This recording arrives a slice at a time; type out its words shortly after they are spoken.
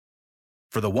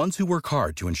For the ones who work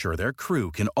hard to ensure their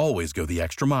crew can always go the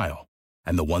extra mile,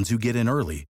 and the ones who get in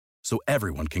early so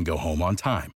everyone can go home on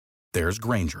time, there's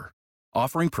Grainger,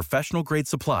 offering professional-grade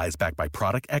supplies backed by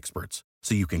product experts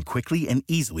so you can quickly and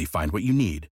easily find what you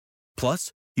need.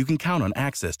 Plus, you can count on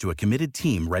access to a committed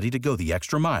team ready to go the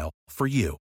extra mile for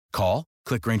you. Call,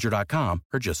 click Grainger.com,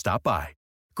 or just stop by.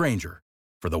 Grainger,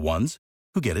 for the ones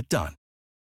who get it done.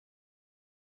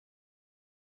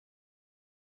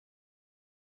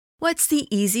 What's the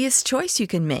easiest choice you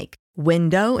can make?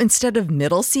 Window instead of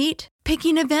middle seat?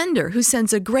 Picking a vendor who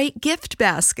sends a great gift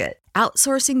basket?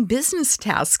 Outsourcing business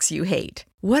tasks you hate?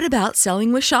 What about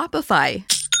selling with Shopify?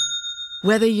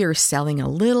 Whether you're selling a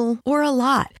little or a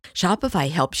lot,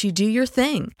 Shopify helps you do your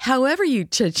thing, however you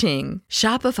cha-ching.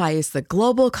 Shopify is the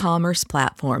global commerce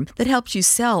platform that helps you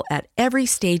sell at every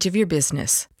stage of your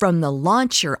business. From the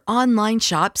launch your online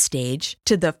shop stage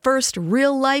to the first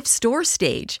real-life store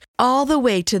stage, all the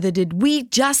way to the did we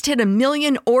just hit 1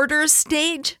 million orders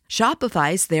stage.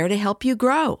 Shopify's there to help you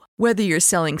grow. Whether you're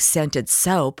selling scented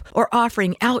soap or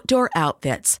offering outdoor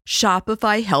outfits,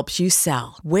 Shopify helps you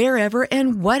sell. Wherever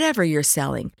and whatever you're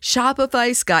selling,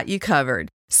 Shopify's got you covered.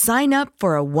 Sign up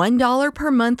for a $1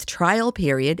 per month trial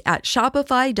period at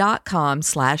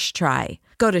shopify.com/try.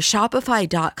 Go to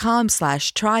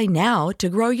shopify.com/try now to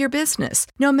grow your business,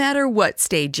 no matter what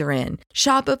stage you're in.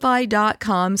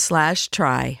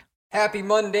 Shopify.com/try. Happy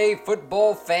Monday,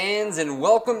 football fans, and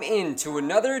welcome into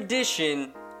another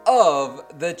edition of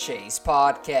the Chase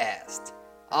Podcast.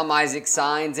 I'm Isaac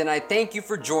Signs, and I thank you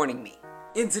for joining me.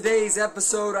 In today's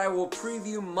episode, I will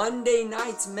preview Monday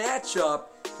night's matchup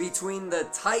between the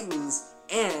Titans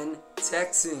and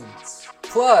Texans.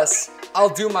 Plus, I'll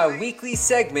do my weekly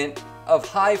segment of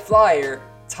High Flyer,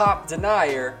 Top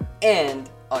Denier, and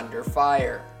Under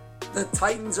Fire. The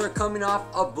Titans are coming off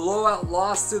a blowout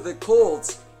loss to the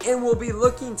Colts and will be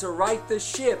looking to right the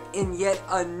ship in yet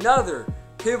another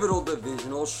pivotal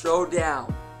divisional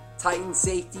showdown. Titan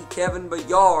safety Kevin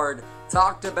Byard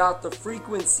talked about the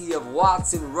frequency of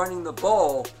Watson running the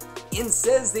ball and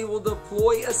says they will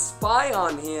deploy a spy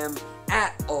on him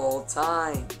at all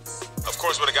times. Of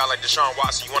course, with a guy like Deshaun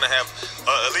Watson, you want to have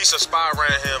at least a spy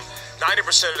around him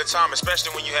 90% of the time,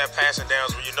 especially when you have passing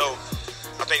downs where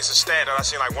I think it's a stat that I've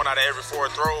seen like 1 out of every 4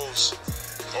 throws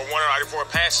or 1 out of every 4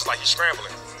 passes, like he's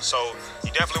scrambling. So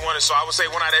you definitely want to. So I would say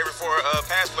 1 out of every 4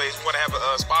 pass plays, we want to have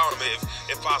a spy on him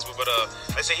if possible. But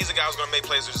let's say he's a guy who's going to make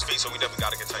plays with his feet, so we definitely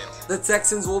got to contain him. The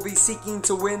Texans will be seeking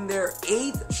to win their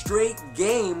 8th straight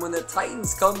game when the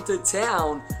Titans come to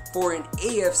town for an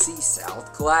AFC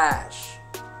South clash.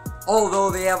 Although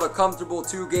they have a comfortable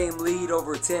 2-game lead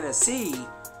over Tennessee,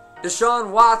 Deshaun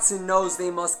Watson knows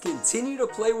they must continue to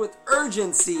play with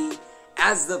urgency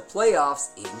as the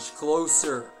playoffs inch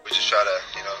closer. We just try to,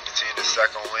 continue to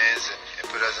stack on wins and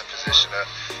put us in position to,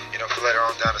 for later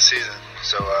on down the season.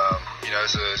 So,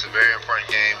 it's a very important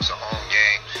game. It's a home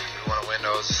game. We want to win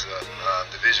those. It's a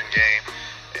division game.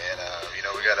 And,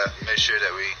 we got to make sure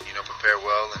that we, prepare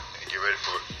well and get ready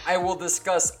for it. I will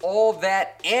discuss all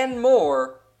that and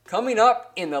more coming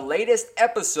up in the latest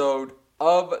episode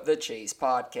of the Chase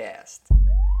Podcast.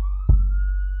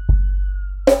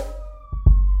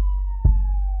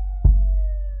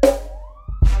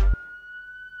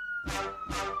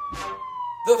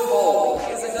 The following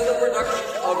is another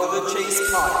production of the Chase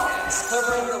Podcast,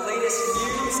 covering the latest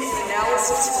news and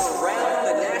analysis from around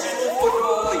the National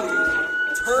Football League.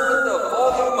 Turn the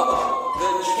volume up.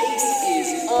 The chase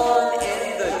is on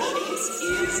and the chase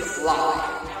is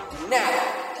live. Now,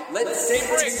 let's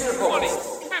send to your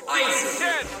host,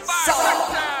 Isaac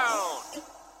Signs.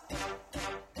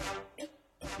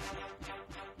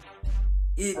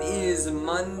 It is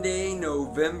Monday,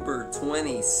 November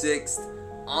 26th.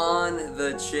 On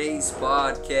the Chase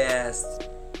Podcast,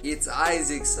 it's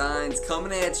Isaac Signs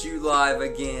coming at you live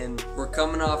again. We're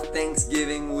coming off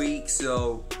Thanksgiving week,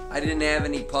 so I didn't have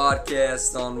any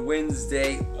podcasts on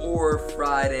Wednesday or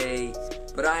Friday,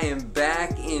 but I am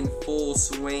back in full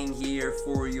swing here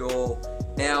for y'all.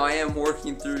 Now, I am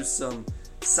working through some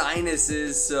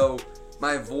sinuses, so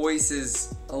my voice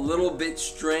is a little bit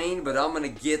strained, but I'm going to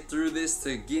get through this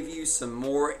to give you some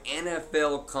more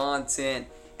NFL content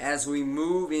as we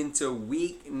move into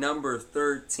week number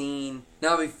 13.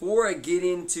 Now, before I get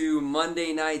into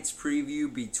Monday night's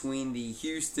preview between the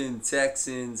Houston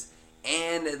Texans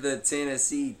and the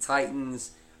Tennessee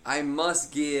Titans, I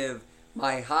must give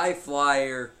my High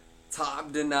Flyer,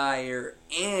 Top Denier,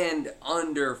 and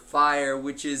Under Fire,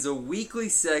 which is a weekly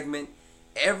segment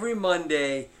every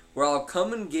Monday where I'll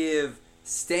come and give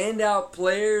standout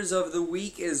players of the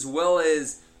week as well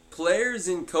as players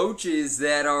and coaches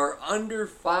that are under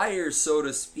fire, so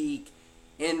to speak,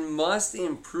 and must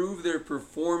improve their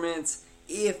performance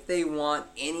if they want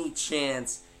any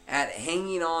chance at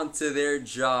hanging on to their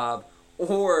job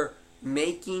or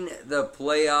making the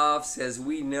playoffs. As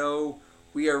we know,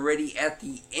 we are already at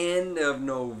the end of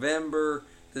November.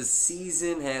 The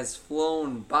season has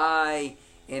flown by,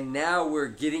 and now we're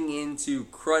getting into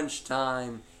crunch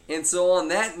time. And so on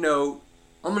that note,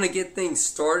 I'm going to get things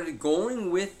started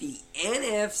going with the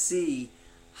NFC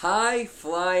High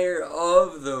Flyer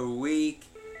of the Week.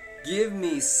 Give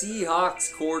me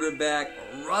Seahawks quarterback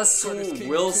Russell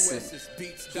Wilson.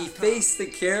 He faced the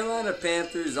Carolina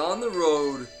Panthers on the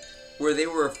road, where they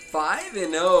were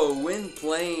 5-0 when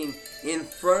playing in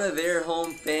front of their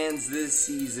home fans this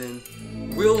season.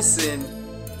 Wilson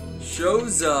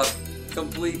shows up,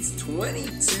 completes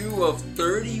 22 of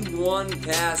 31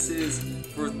 passes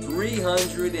for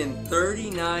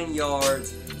 339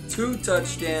 yards, 2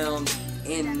 touchdowns,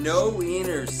 and no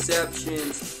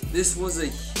interceptions. This was a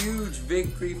huge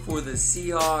victory for the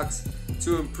Seahawks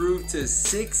to improve to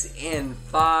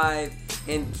 6-5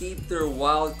 and keep their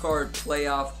wildcard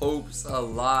playoff hopes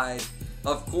alive.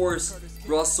 Of course,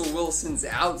 Russell Wilson's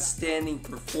outstanding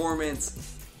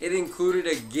performance, it included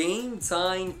a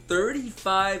game-tying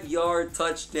 35-yard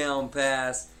touchdown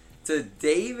pass to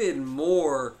David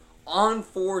Moore on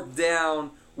 4th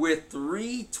down with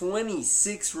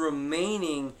 3:26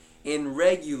 remaining in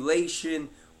regulation.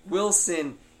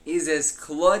 Wilson is as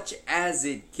clutch as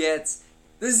it gets.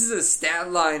 This is a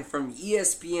stat line from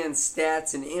ESPN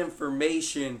Stats and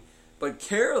Information, but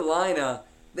Carolina,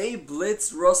 they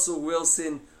blitzed Russell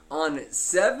Wilson on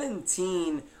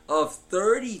 17 of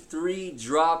 33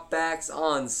 dropbacks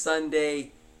on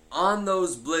Sunday. On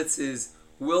those blitzes,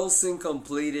 Wilson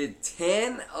completed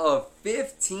 10 of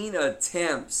 15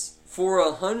 attempts for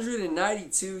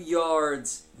 192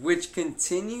 yards, which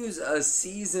continues a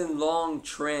season-long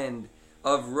trend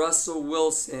of Russell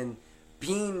Wilson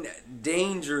being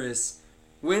dangerous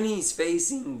when he's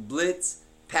facing blitz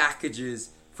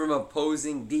packages from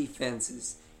opposing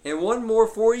defenses. And one more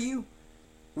for you.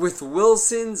 With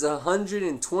Wilson's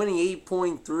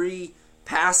 128.3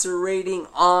 passer rating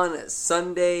on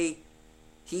Sunday,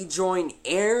 he joined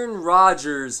Aaron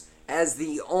Rodgers as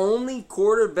the only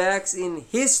quarterbacks in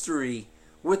history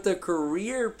with a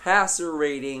career passer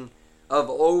rating of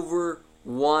over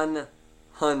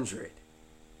 100.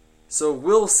 So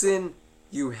Wilson,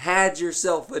 you had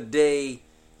yourself a day.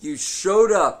 You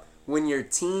showed up when your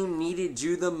team needed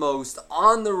you the most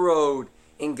on the road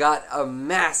and got a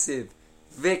massive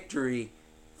victory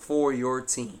for your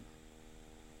team.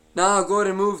 Now I'll go ahead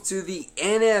and move to the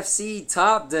NFC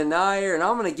top denier, and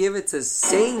I'm going to give it to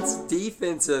Saints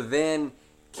defensive end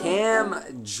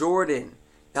Cam Jordan.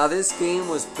 Now this game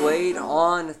was played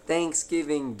on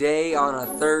Thanksgiving Day on a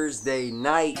Thursday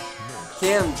night.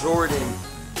 Cam Jordan,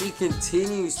 he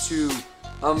continues to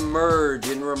emerge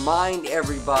and remind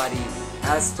everybody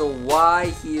as to why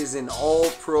he is an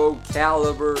all-pro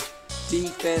caliber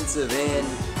defensive end.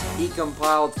 He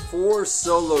compiled 4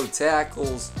 solo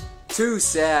tackles, 2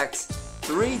 sacks,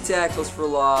 3 tackles for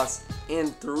loss,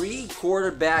 and 3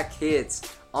 quarterback hits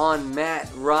on Matt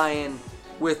Ryan,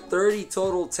 with 30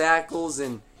 total tackles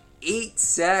and 8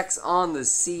 sacks on the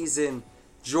season.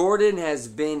 Jordan has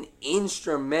been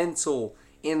instrumental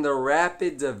in the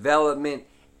rapid development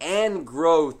and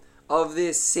growth of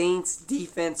this Saints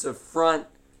defensive front.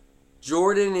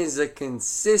 Jordan is a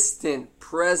consistent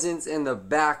presence in the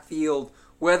backfield,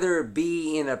 whether it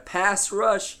be in a pass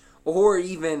rush or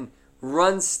even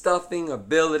run stuffing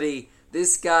ability.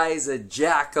 This guy is a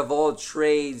jack of all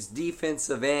trades,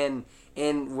 defensive end,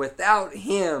 and without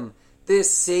him,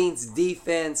 this Saints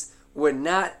defense would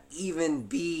not even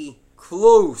be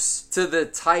close to the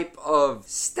type of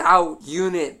stout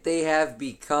unit they have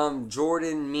become.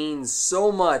 Jordan means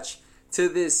so much to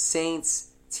this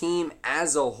Saints team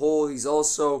as a whole. He's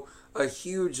also a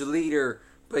huge leader,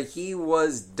 but he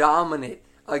was dominant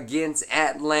against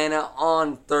Atlanta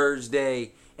on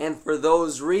Thursday, and for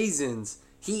those reasons,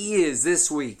 he is this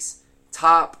week's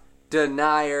top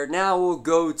denier. Now we'll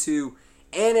go to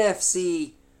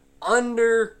NFC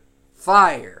under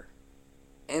fire.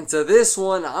 And to this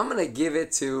one, I'm going to give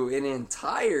it to an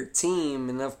entire team,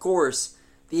 and of course,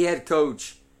 the head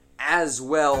coach as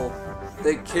well.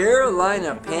 The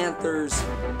Carolina Panthers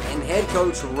and head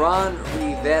coach Ron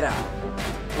Rivera.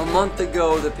 A month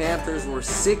ago, the Panthers were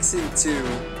 6-2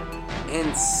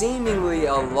 and seemingly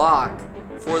a lock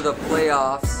for the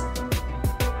playoffs.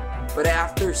 But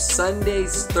after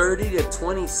Sunday's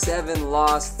 30-27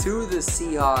 loss to the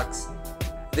Seahawks,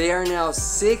 they are now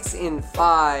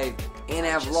 6-5 and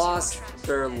have lost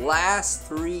their last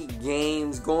 3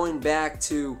 games, going back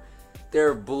to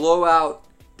their blowout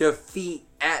defeat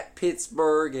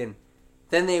Pittsburgh, and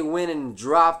then they went and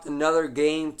dropped another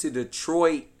game to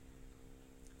Detroit.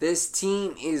 This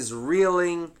team is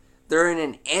reeling. They're in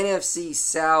an NFC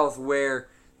South where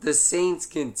the Saints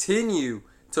continue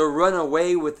to run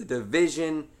away with the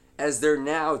division as they're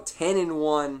now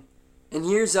 10-1. And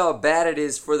here's how bad it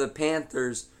is for the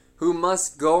Panthers, who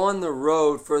must go on the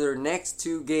road for their next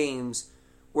 2 games,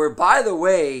 where, by the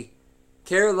way,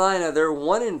 Carolina, they're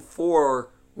 1-4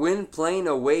 when playing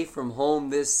away from home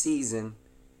this season.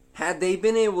 Had they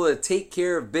been able to take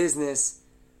care of business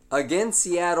against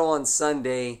Seattle on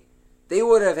Sunday, they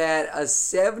would have had a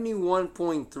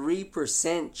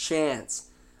 71.3% chance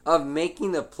of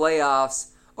making the playoffs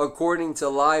according to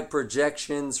live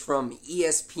projections from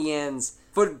ESPN's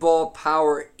Football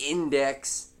Power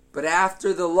Index. But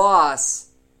after the loss,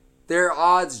 their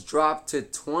odds dropped to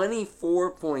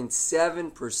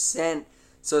 24.7%.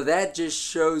 So that just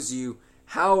shows you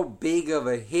how big of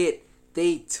a hit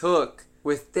they took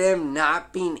with them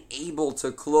not being able to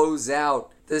close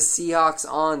out the Seahawks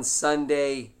on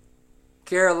Sunday.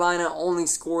 Carolina only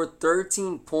scored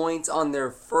 13 points on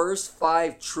their first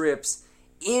 5 trips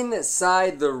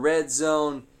inside the red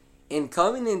zone. And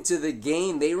coming into the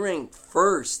game, they ranked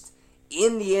first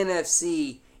in the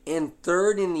NFC and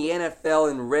third in the NFL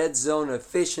in red zone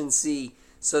efficiency.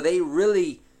 So they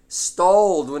really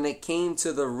stalled when it came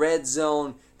to the red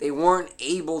zone. They weren't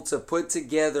able to put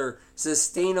together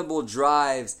sustainable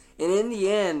drives. And in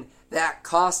the end, that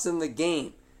cost them the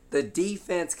game. The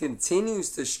defense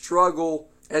continues to struggle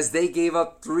as they gave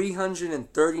up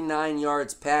 339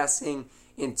 yards passing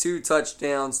and 2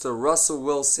 touchdowns to Russell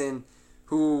Wilson,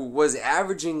 who was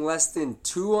averaging less than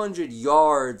 200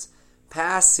 yards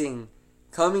passing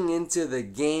coming into the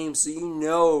game. So you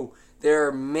know there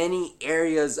are many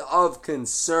areas of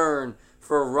concern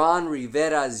for Ron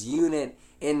Rivera's unit.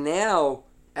 And now,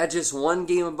 at just 1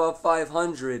 game above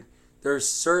 500, they're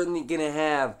certainly going to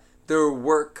have their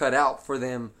work cut out for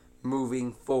them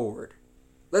moving forward.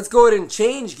 Let's go ahead and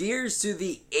change gears to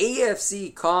the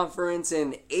AFC Conference,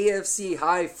 and AFC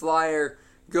High Flyer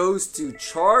goes to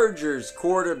Chargers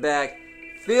quarterback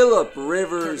Philip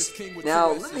Rivers.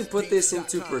 Now, let me put this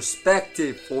into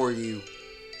perspective for you.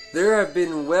 There have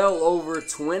been well over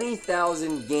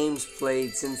 20,000 games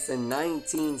played since the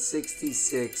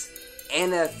 1966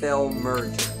 NFL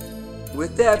merger.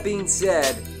 With that being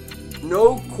said,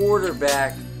 no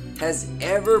quarterback has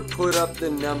ever put up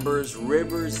the numbers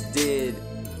Rivers did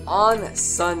on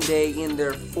Sunday in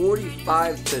their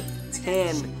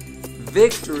 45-10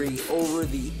 victory over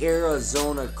the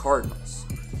Arizona Cardinals.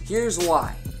 Here's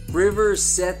why. Rivers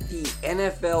set the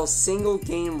NFL single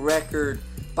game record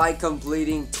by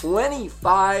completing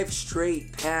 25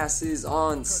 straight passes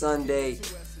on Sunday,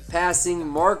 passing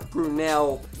Mark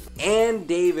Brunell and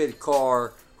David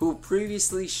Carr, who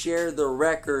previously shared the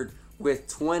record with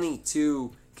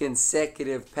 22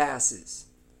 consecutive passes.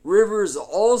 Rivers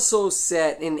also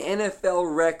set an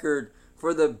NFL record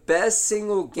for the best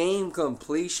single game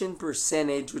completion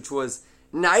percentage, which was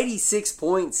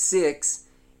 96.6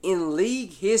 in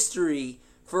league history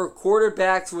for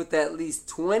quarterbacks with at least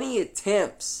 20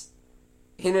 attempts.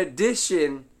 In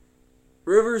addition,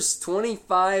 Rivers'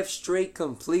 25 straight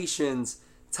completions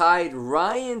tied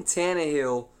Ryan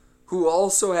Tannehill, who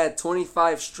also had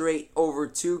 25 straight over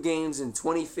 2 games in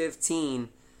 2015,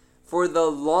 for the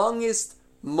longest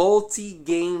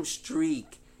multi-game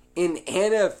streak in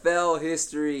NFL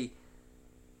history.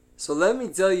 So let me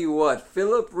tell you what,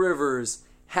 Philip Rivers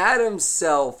had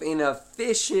himself an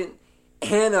efficient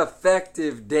and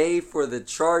effective day for the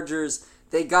Chargers.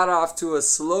 They got off to a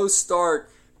slow start,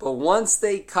 but once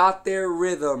they caught their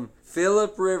rhythm,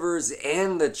 Philip Rivers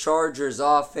and the Chargers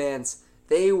offense,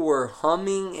 they were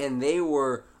humming and they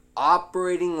were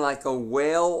operating like a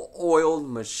well-oiled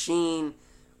machine.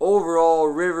 Overall,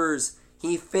 Rivers,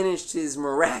 he finished his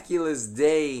miraculous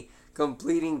day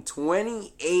completing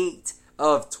 28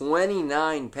 of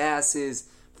 29 passes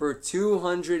for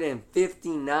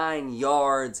 259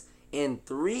 yards and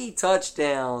 3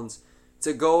 touchdowns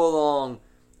to go along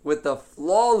with the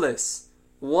flawless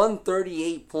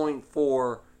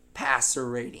 138.4 passer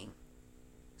rating.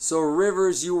 So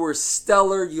Rivers, you were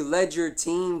stellar. You led your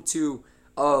team to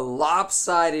a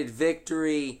lopsided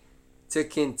victory to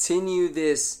continue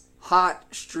this hot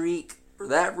streak. For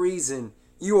that reason,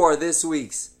 you are this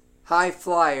week's High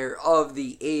Flyer of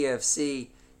the AFC.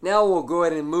 Now we'll go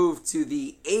ahead and move to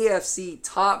the AFC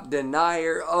Top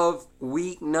Denier of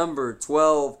week number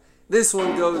 12. This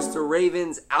one goes to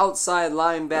Ravens outside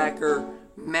linebacker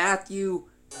Matthew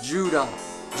Judon.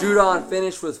 Judon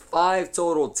finished with 5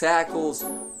 total tackles,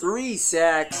 3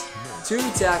 sacks, 2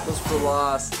 tackles for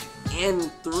loss,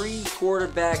 and 3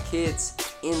 quarterback hits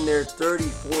in their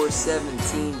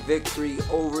 34-17 victory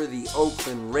over the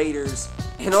Oakland Raiders.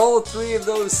 And all three of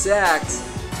those sacks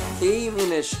came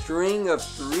in a string of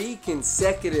 3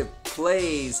 consecutive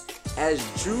plays as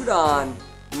Judon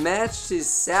matched his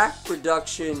sack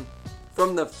production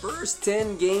from the first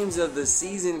 10 games of the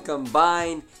season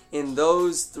combined in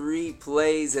those 3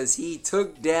 plays as he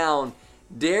took down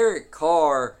Derek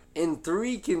Carr in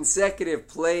 3 consecutive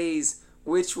plays,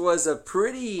 which was a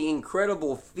pretty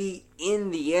incredible feat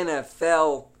in the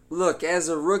NFL. Look, as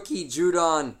a rookie,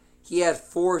 Judon, he had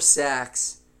 4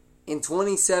 sacks. In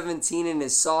 2017, in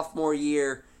his sophomore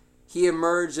year, he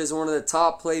emerged as one of the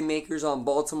top playmakers on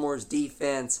Baltimore's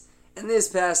defense. And this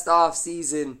past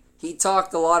offseason, he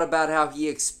talked a lot about how he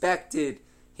expected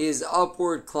his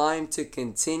upward climb to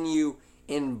continue.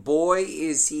 And boy,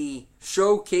 is he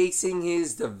showcasing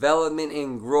his development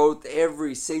and growth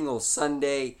every single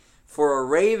Sunday for a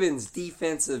Ravens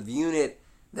defensive unit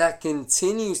that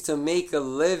continues to make a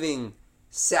living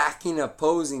sacking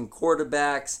opposing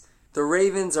quarterbacks. The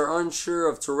Ravens are unsure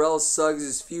of Terrell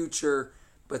Suggs' future,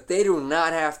 but they do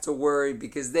not have to worry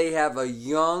because they have a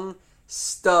young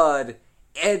stud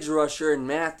edge rusher in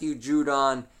Matthew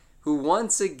Judon, who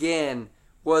once again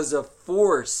was a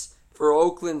force for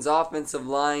Oakland's offensive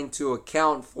line to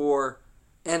account for.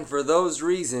 And for those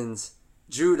reasons,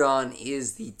 Judon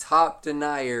is the top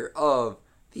denier of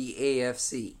the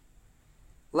AFC.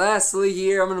 Lastly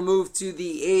here, I'm going to move to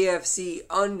the AFC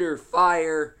under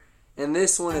fire. And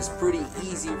this one is pretty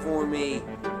easy for me.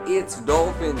 It's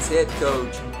Dolphins head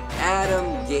coach Adam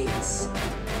Gase.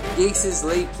 Gase's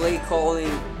late play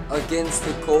calling against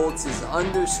the Colts is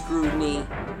under scrutiny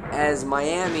as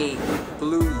Miami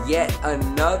blew yet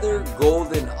another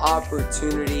golden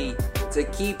opportunity to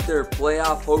keep their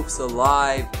playoff hopes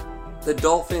alive. The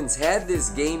Dolphins had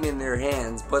this game in their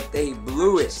hands, but they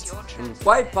blew it, and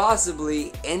quite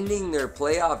possibly ending their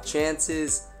playoff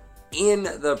chances in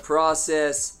the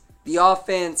process. The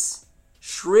offense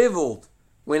shriveled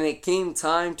when it came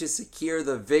time to secure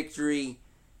the victory.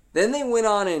 Then they went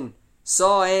on and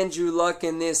saw Andrew Luck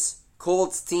and this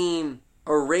Colts team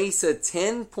erase a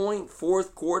 10-point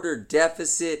fourth quarter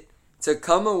deficit to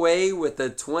come away with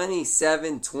a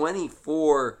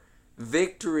 27-24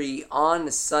 victory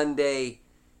on Sunday.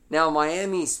 Now,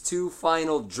 Miami's 2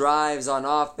 final drives on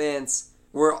offense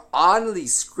were oddly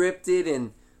scripted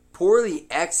and poorly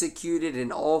executed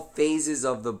in all phases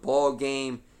of the ball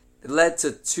game. It led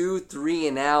to 2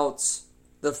 3-and-outs.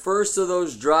 The first of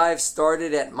those drives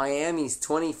started at Miami's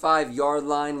 25-yard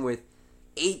line with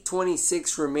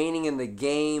 8:26 remaining in the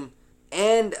game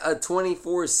and a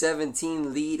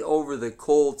 24-17 lead over the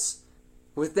Colts.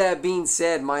 With that being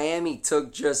said, Miami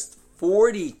took just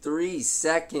 43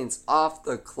 seconds off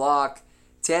the clock.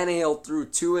 Tannehill threw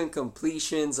 2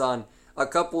 incompletions on a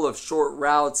couple of short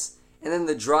routes, and then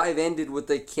the drive ended with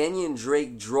a Kenyon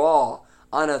Drake draw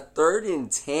on a 3rd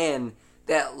and 10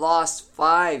 that lost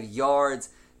 5 yards.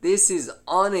 This is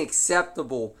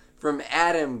unacceptable from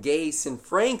Adam Gase, and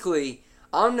frankly,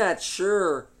 I'm not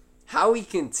sure how he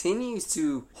continues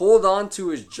to hold on to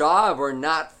his job or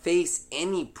not face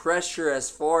any pressure as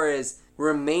far as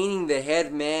remaining the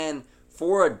head man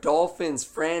for a Dolphins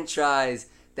franchise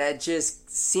that just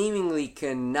seemingly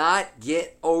cannot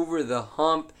get over the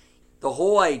hump. The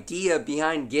whole idea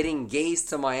behind getting Gase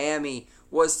to Miami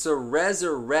was to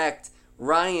resurrect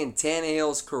Ryan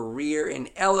Tannehill's career and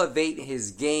elevate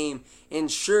his game.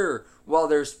 And sure, while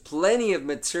there's plenty of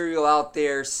material out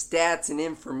there, stats and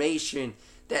information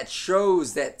that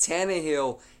shows that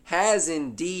Tannehill has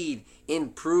indeed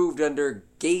improved under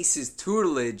Gase's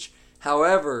tutelage,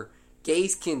 however,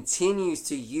 Gase continues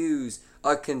to use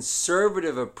a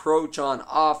conservative approach on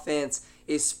offense,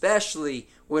 especially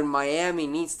when Miami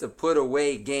needs to put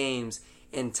away games.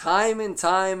 And time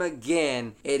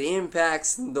again, it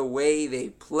impacts the way they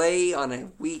play on a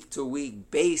week-to-week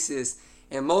basis.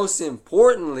 And most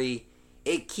importantly,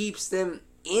 it keeps them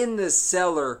in the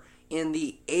cellar in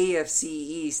the AFC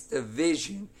East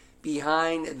division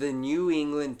behind the New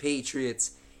England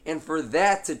Patriots. And for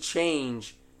that to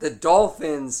change, the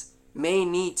Dolphins may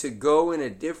need to go in a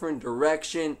different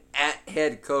direction at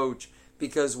head coach,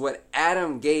 because what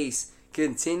Adam Gase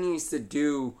continues to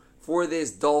do for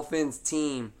this Dolphins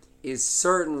team is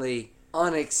certainly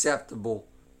unacceptable.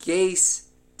 Gase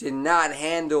did not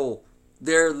handle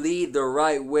their lead the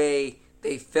right way.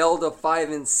 They fell to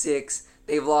 5-6.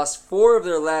 They've lost 4 of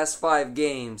their last 5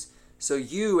 games. So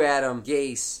you, Adam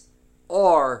Gase,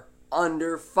 are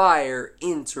under fire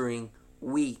entering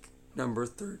week number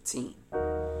 13.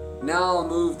 Now I'll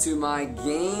move to my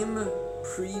game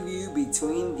preview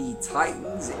between the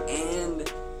Titans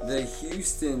and the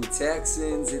Houston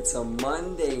Texans. It's a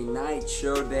Monday night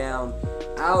showdown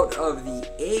out of the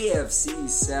AFC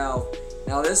South.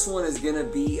 Now this one is going to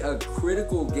be a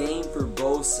critical game for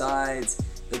both sides.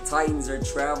 The Titans are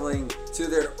traveling to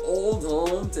their old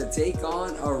home to take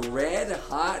on a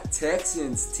red-hot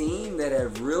Texans team that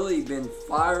have really been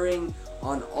firing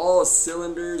on all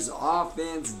cylinders,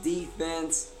 offense,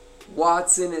 defense.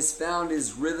 Watson has found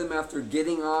his rhythm after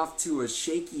getting off to a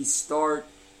shaky start.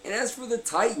 And as for the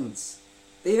Titans,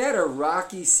 they've had a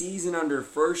rocky season under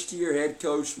first-year head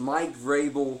coach Mike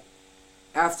Vrabel.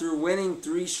 After winning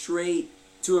 3 straight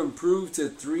to improve to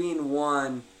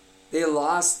 3-1, they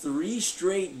lost 3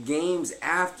 straight games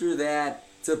after that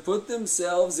to put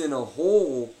themselves in a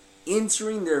hole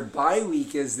entering their bye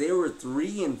week, as they were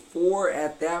 3-4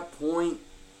 at that point.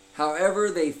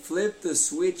 However, they flipped the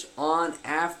switch on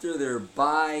after their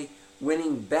bye,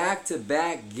 winning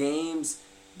back-to-back games,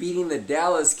 beating the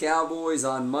Dallas Cowboys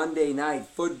on Monday Night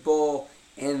Football,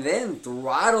 and then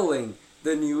throttling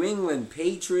the New England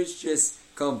Patriots. Just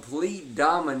complete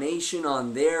domination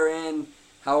on their end.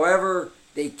 However,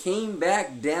 they came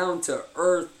back down to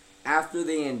earth after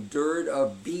they endured a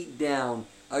beatdown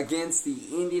against the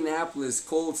Indianapolis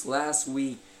Colts last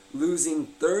week, losing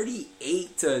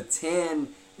 38-10.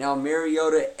 Now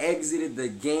Mariota exited the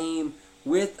game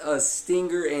with a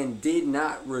stinger and did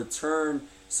not return.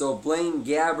 So Blaine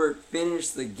Gabbert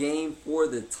finished the game for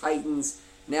the Titans.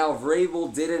 Now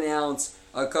Vrabel did announce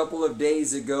a couple of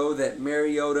days ago that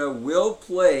Mariota will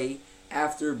play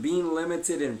after being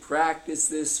limited in practice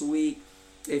this week.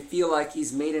 They feel like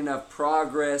he's made enough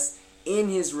progress in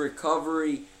his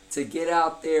recovery to get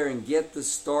out there and get the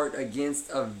start against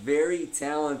a very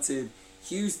talented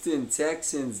Houston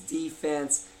Texans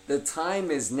defense. The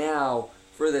time is now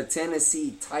for the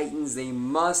Tennessee Titans. They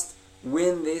must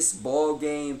win this ball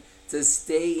game to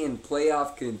stay in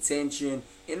playoff contention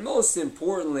and, most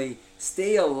importantly,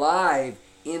 stay alive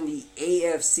in the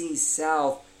AFC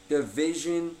South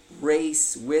division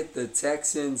race with the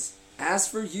Texans. As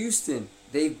for Houston,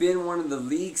 they've been one of the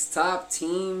league's top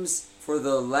teams for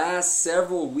the last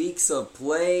several weeks of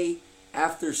play.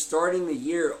 After starting the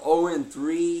year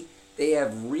 0-3, they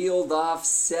have reeled off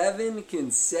 7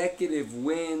 consecutive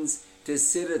wins to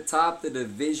sit atop the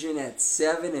division at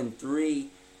 7-3.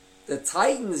 The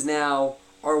Titans now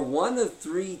are one of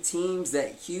 3 teams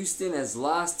that Houston has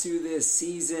lost to this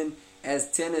season,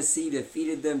 as Tennessee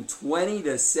defeated them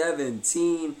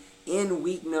 20-17 in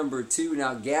week number 2.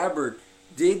 Now Gabbert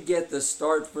did get the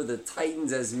start for the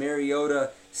Titans, as Mariota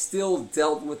still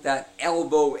dealt with that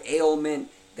elbow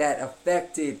ailment that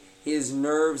affected his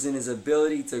nerves and his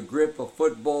ability to grip a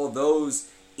football. Those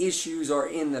issues are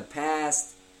in the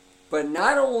past. But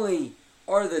not only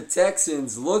are the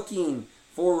Texans looking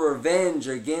for revenge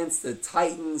against the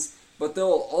Titans, but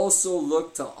they'll also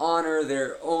look to honor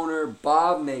their owner,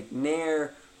 Bob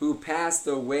McNair, who passed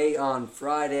away on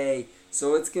Friday.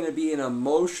 So it's going to be an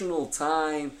emotional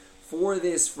time for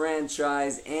this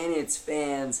franchise and its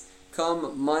fans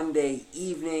come Monday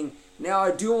evening. Now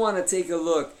I do want to take a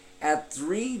look at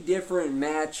 3 different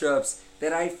matchups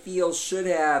that I feel should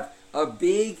have a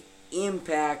big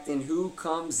impact in who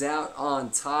comes out on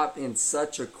top in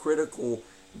such a critical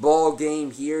ball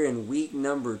game here in week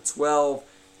number 12.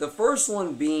 The first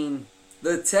one being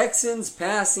the Texans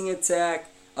passing attack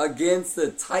against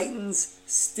the Titans'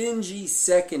 stingy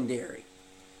secondary.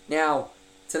 Now,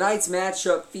 tonight's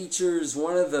matchup features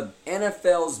one of the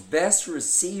NFL's best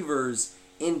receivers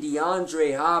in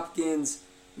DeAndre Hopkins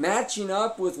matching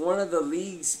up with one of the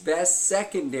league's best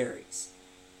secondaries.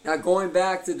 Now, going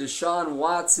back to Deshaun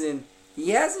Watson,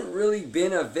 he hasn't really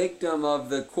been a victim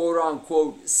of the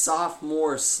quote-unquote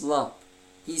sophomore slump.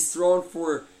 He's thrown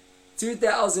for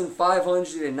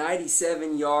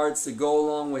 2,597 yards to go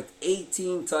along with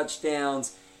 18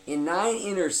 touchdowns and 9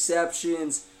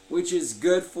 interceptions, which is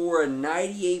good for a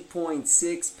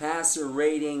 98.6 passer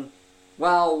rating.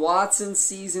 While Watson's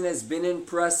season has been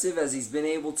impressive as he's been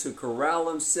able to corral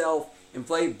himself and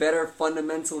play better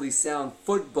fundamentally sound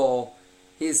football,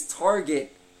 his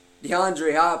target,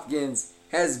 DeAndre Hopkins,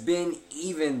 has been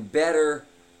even better.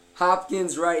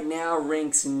 Hopkins right now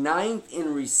ranks 9th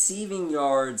in receiving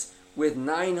yards with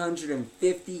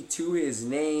 950 to his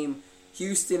name.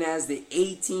 Houston has the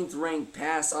 18th ranked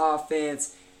pass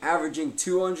offense, averaging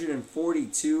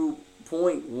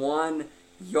 242.1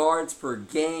 yards per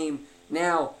game.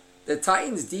 Now, the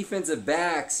Titans' defensive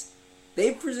backs,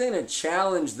 they present a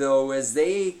challenge though, as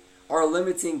they are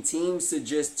limiting teams to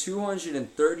just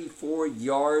 234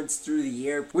 yards through the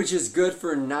air, which is good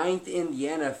for 9th in the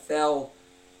NFL.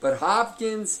 But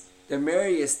Hopkins,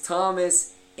 Demaryius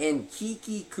Thomas, and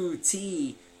Keke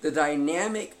Coutee, the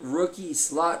dynamic rookie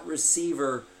slot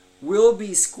receiver, will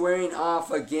be squaring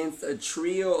off against a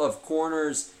trio of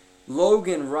corners,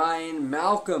 Logan Ryan,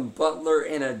 Malcolm Butler,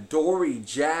 and Adoree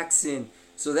Jackson.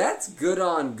 So that's good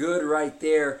on good right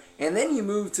there. And then you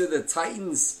move to the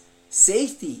Titans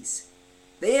safeties.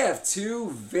 They have two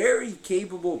very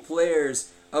capable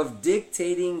players of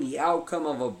dictating the outcome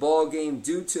of a ball game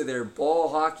due to their ball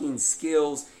hawking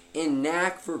skills and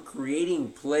knack for creating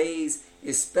plays,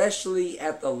 especially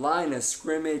at the line of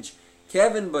scrimmage.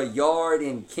 Kevin Byard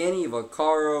and Kenny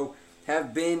Vaccaro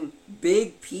have been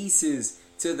big pieces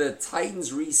to the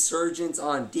Titans' resurgence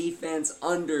on defense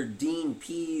under Dean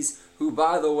Pease, who,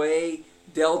 by the way,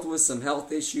 dealt with some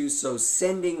health issues, so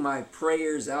sending my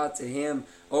prayers out to him.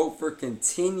 For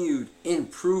continued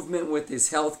improvement with his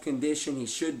health condition. He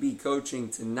should be coaching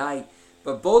tonight.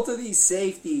 But both of these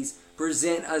safeties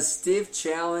present a stiff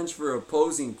challenge for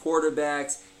opposing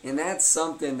quarterbacks, and that's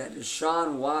something that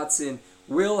Deshaun Watson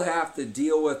will have to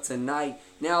deal with tonight.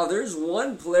 Now, there's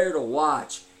one player to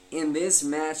watch in this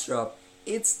matchup.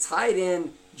 It's tight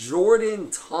end Jordan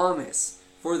Thomas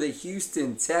for the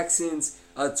Houston Texans,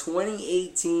 a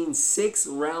 2018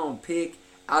 6th-round pick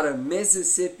out of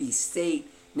Mississippi State.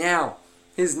 Now,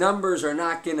 his numbers are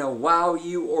not going to wow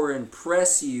you or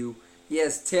impress you. He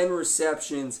has 10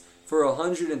 receptions for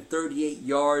 138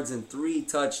 yards and 3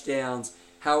 touchdowns.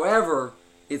 However,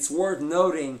 it's worth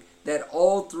noting that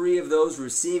all 3 of those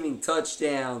receiving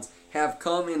touchdowns have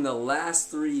come in the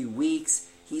last 3 weeks.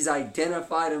 He's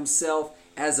identified himself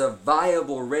as a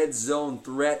viable red zone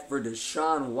threat for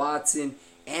Deshaun Watson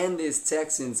and this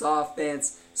Texans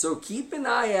offense. So keep an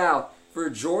eye out for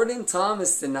Jordan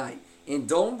Thomas tonight. And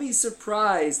don't be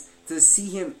surprised to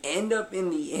see him end up in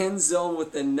the end zone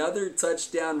with another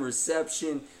touchdown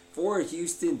reception for a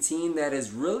Houston team that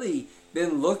has really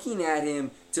been looking at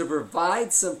him to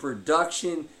provide some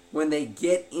production when they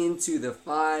get into the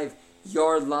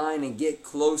 5-yard line and get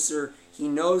closer. He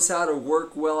knows how to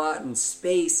work well out in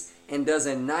space and does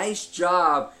a nice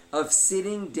job of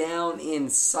sitting down in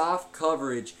soft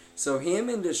coverage. So him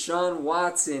and Deshaun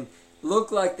Watson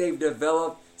look like they've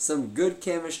developed some good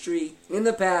chemistry in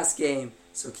the pass game.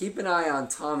 So keep an eye on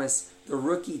Thomas, the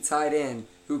rookie tight end,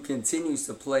 who continues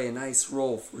to play a nice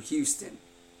role for Houston.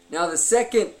 Now, the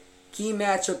second key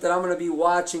matchup that I'm going to be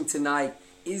watching tonight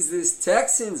is this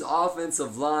Texans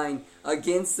offensive line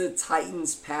against the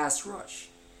Titans pass rush.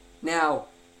 Now,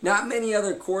 not many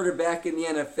other quarterback in the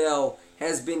NFL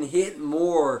has been hit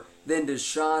more than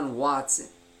Deshaun Watson.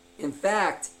 In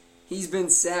fact, he's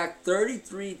been sacked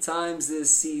 33 times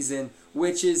this season,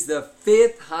 which is the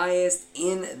 5th highest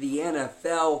in the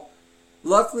NFL.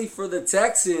 Luckily for the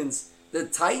Texans, the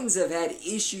Titans have had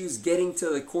issues getting to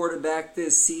the quarterback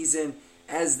this season,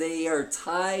 as they are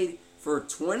tied for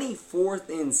 24th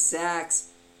in sacks,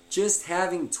 just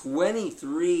having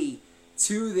 23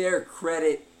 to their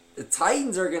credit. The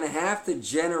Titans are going to have to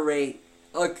generate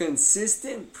a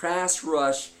consistent pass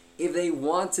rush if they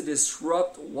want to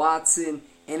disrupt Watson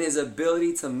and his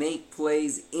ability to make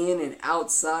plays in and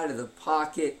outside of the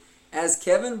pocket. As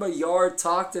Kevin Byard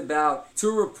talked about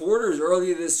to reporters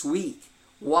earlier this week,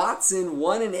 Watson,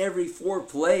 1 in every 4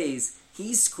 plays,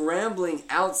 he's scrambling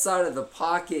outside of the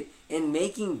pocket and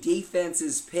making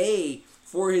defenses pay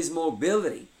for his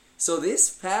mobility. So this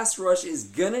pass rush is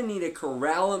going to need to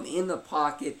corral him in the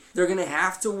pocket. They're going to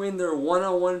have to win their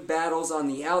one-on-one battles on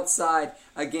the outside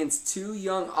against 2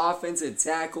 young offensive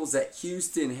tackles that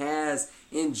Houston has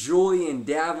in Julian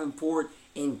Davenport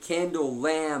and Kendall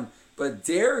Lamb. But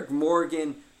Derek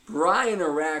Morgan, Brian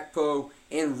Orakpo,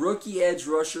 and rookie edge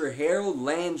rusher Harold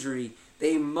Landry,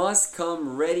 they must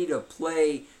come ready to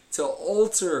play to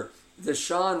alter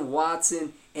Deshaun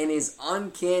Watson and his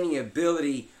uncanny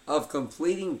ability of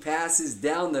completing passes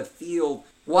down the field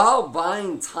while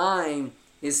buying time,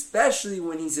 especially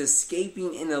when he's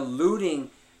escaping and eluding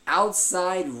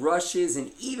outside rushes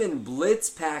and even blitz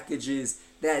packages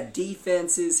that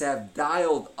defenses have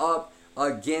dialed up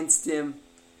against him.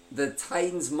 The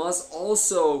Titans must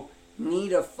also need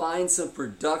to find some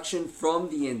production from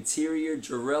the interior.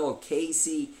 Jarrell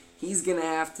Casey, he's going to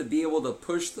have to be able to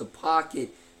push the pocket.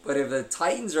 But if the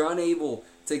Titans are unable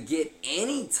to get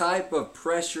any type of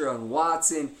pressure on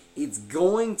Watson, it's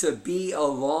going to be a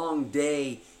long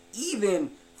day,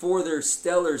 even for their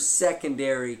stellar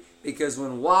secondary, because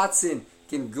when Watson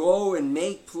can go and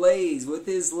make plays with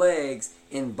his legs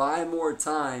and buy more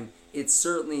time, it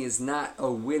certainly is not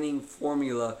a winning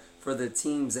formula for the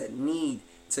teams that need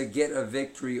to get a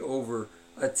victory over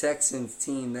a Texans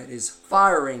team that is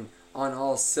firing on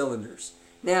all cylinders.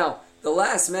 Now, the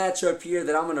last matchup here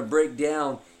that I'm going to break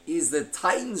down is the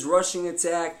Titans rushing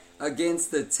attack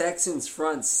against the Texans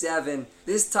front seven.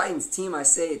 This Titans team, I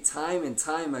say it time and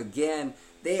time again,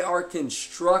 they are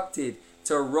constructed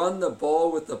to run the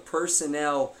ball with the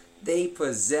personnel they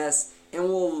possess, and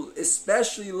will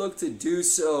especially look to do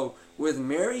so with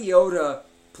Mariota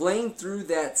playing through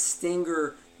that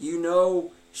stinger.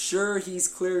 Sure, he's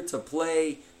cleared to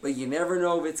play, but you never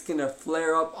know if it's going to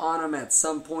flare up on him at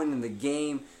some point in the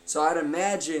game. So I'd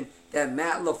imagine that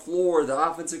Matt LaFleur, the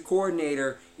offensive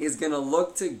coordinator, is going to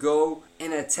look to go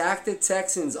and attack the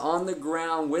Texans on the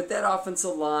ground with that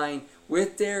offensive line,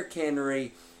 with Derrick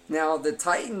Henry. Now, the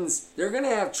Titans, they're going to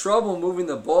have trouble moving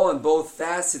the ball in both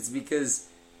facets because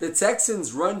the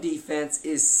Texans' run defense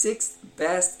is 6th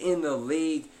best in the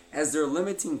league, as they're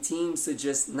limiting teams to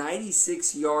just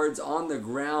 96 yards on the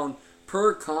ground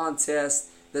per contest.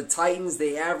 The Titans,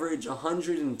 they average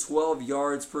 112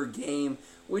 yards per game,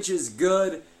 which is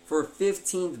good for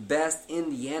 15th best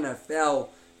in the NFL.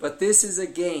 But this is a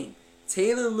game.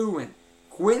 Taylor Lewin,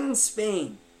 Quinton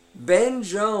Spain, Ben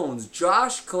Jones,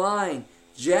 Josh Klein,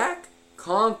 Jack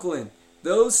Conklin,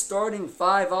 those starting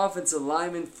 5 offensive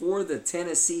linemen for the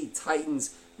Tennessee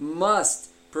Titans must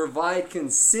provide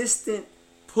consistent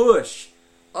push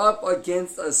up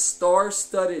against a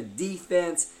star-studded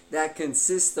defense that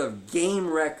consists of game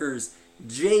wreckers,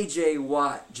 J.J.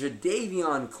 Watt,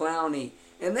 Jadeveon Clowney,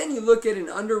 and then you look at an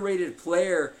underrated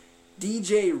player,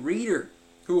 DJ Reader,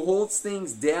 who holds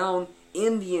things down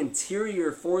in the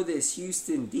interior for this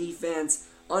Houston defense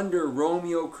under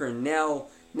Romeo Crennel.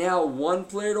 Now, one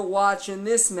player to watch in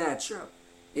this matchup,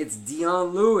 it's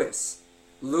Dion Lewis.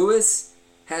 Lewis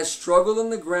has struggled on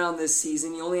the ground this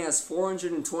season. He only has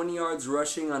 420 yards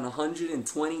rushing on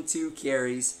 122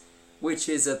 carries, which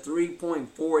is a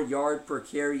 3.4 yard per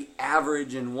carry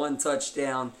average and 1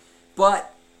 touchdown.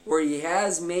 But where he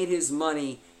has made his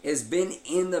money has been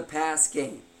in the pass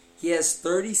game. He has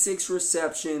 36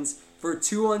 receptions for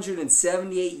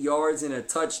 278 yards and a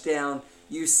touchdown.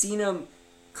 You've seen him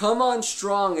come on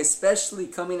strong, especially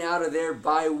coming out of their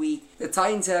bye week. The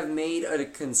Titans have made a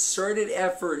concerted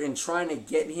effort in trying to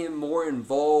get him more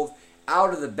involved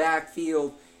out of the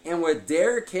backfield. And with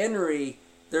Derrick Henry,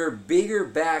 their bigger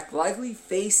back, likely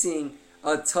facing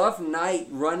a tough night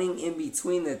running in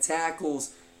between the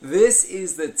tackles, this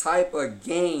is the type of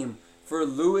game for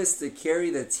Lewis to carry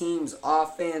the team's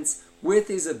offense with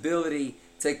his ability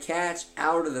to catch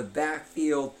out of the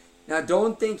backfield. Now,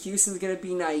 don't think Houston's going to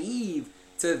be naive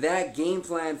to that game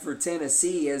plan for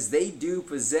Tennessee, as they do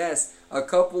possess a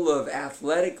couple of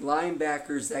athletic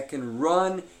linebackers that can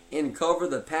run and cover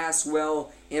the pass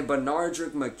well in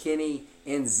Benardrick McKinney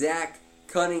and Zach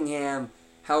Cunningham.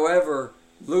 However,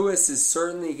 Lewis is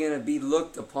certainly going to be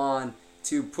looked upon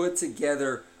to put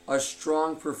together a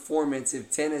strong performance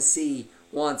if Tennessee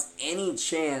wants any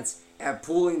chance at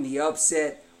pulling the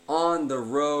upset on the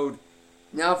road.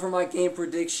 Now for my game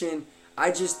prediction,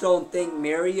 I just don't think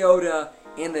Mariota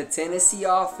and the Tennessee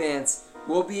offense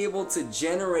will be able to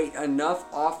generate enough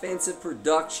offensive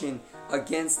production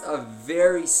against a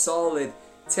very solid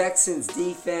Texans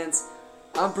defense.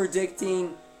 I'm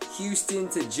predicting Houston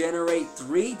to generate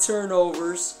 3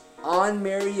 turnovers on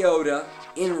Mariota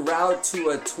en route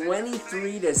to a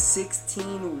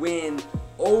 23-16 win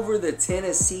over the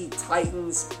Tennessee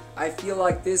Titans. I feel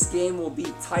like this game will be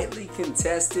tightly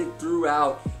contested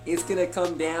throughout. It's going to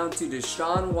come down to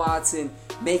Deshaun Watson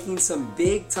making some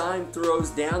big-time throws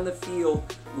down the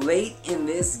field late in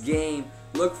this game.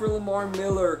 Look for Lamar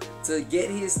Miller to get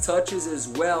his touches as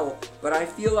well, but I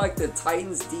feel like the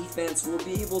Titans defense will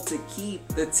be able to keep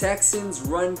the Texans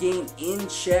run game in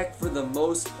check for the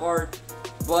most part.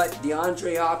 But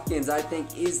DeAndre Hopkins, I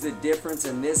think, is the difference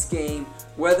in this game.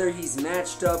 Whether he's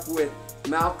matched up with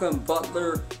Malcolm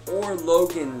Butler or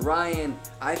Logan Ryan,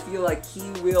 I feel like he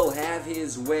will have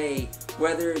his way.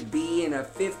 Whether it be in a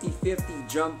 50-50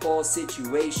 jump ball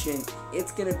situation,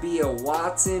 it's going to be a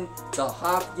Watson to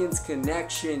Hopkins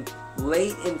connection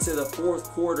late into the fourth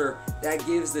quarter that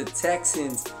gives the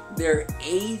Texans their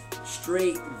 8th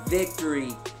straight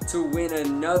victory to win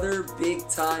another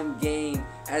big-time game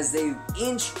as they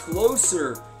inch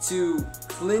closer to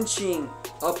clinching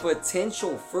a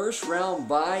potential first-round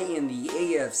bye in the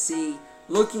AFC.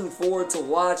 Looking forward to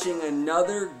watching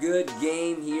another good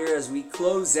game here as we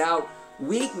close out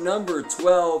week number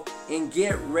 12 and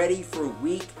get ready for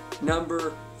week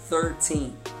number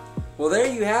 13. Well,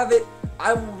 there you have it.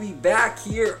 I will be back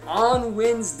here on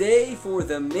Wednesday for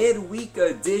the midweek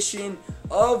edition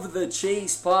of the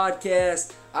Chase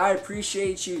Podcast. I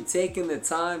appreciate you taking the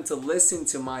time to listen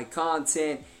to my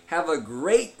content. Have a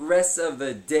great rest of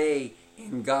the day,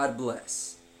 and God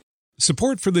bless.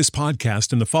 Support for this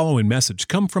podcast and the following message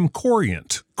come from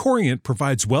Corient. Corient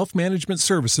provides wealth management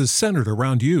services centered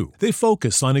around you. They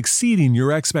focus on exceeding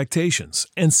your expectations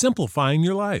and simplifying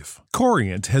your life.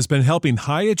 Corient has been helping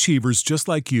high achievers just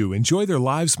like you enjoy their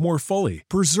lives more fully,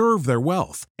 preserve their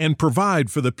wealth, and provide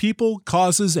for the people,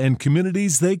 causes, and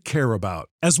communities they care about.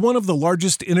 As one of the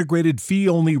largest integrated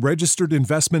fee-only registered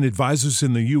investment advisors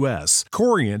in the U.S.,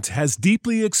 Corient has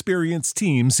deeply experienced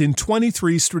teams in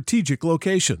 23 strategic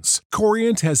locations.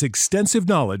 Corient has extensive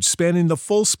knowledge spanning the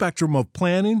full spectrum of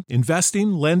planning,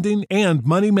 investing, lending, and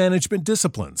money management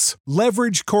disciplines.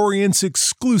 Leverage Corient's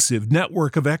exclusive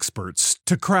network of experts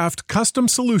to craft custom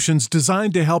solutions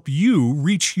designed to help you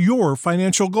reach your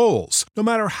financial goals, no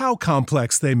matter how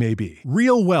complex they may be.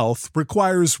 Real wealth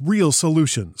requires real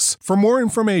solutions. For more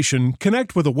information,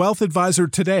 connect with a wealth advisor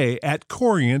today at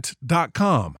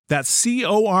Corient.com. That's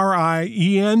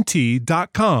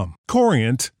Corient.com.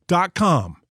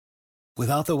 Corient.com.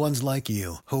 Without the ones like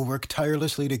you, who work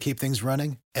tirelessly to keep things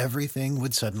running, everything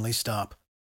would suddenly stop.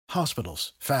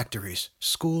 Hospitals, factories,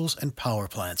 schools, and power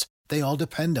plants, they all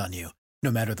depend on you. No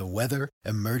matter the weather,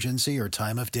 emergency, or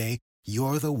time of day,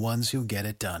 you're the ones who get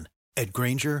it done. At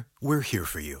Grainger, we're here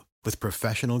for you with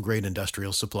professional-grade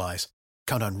industrial supplies.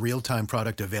 Count on real-time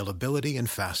product availability and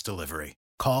fast delivery.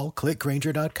 Call, click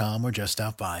Grainger.com, or just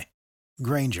stop by.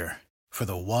 Grainger, for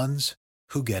the ones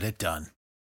who get it done.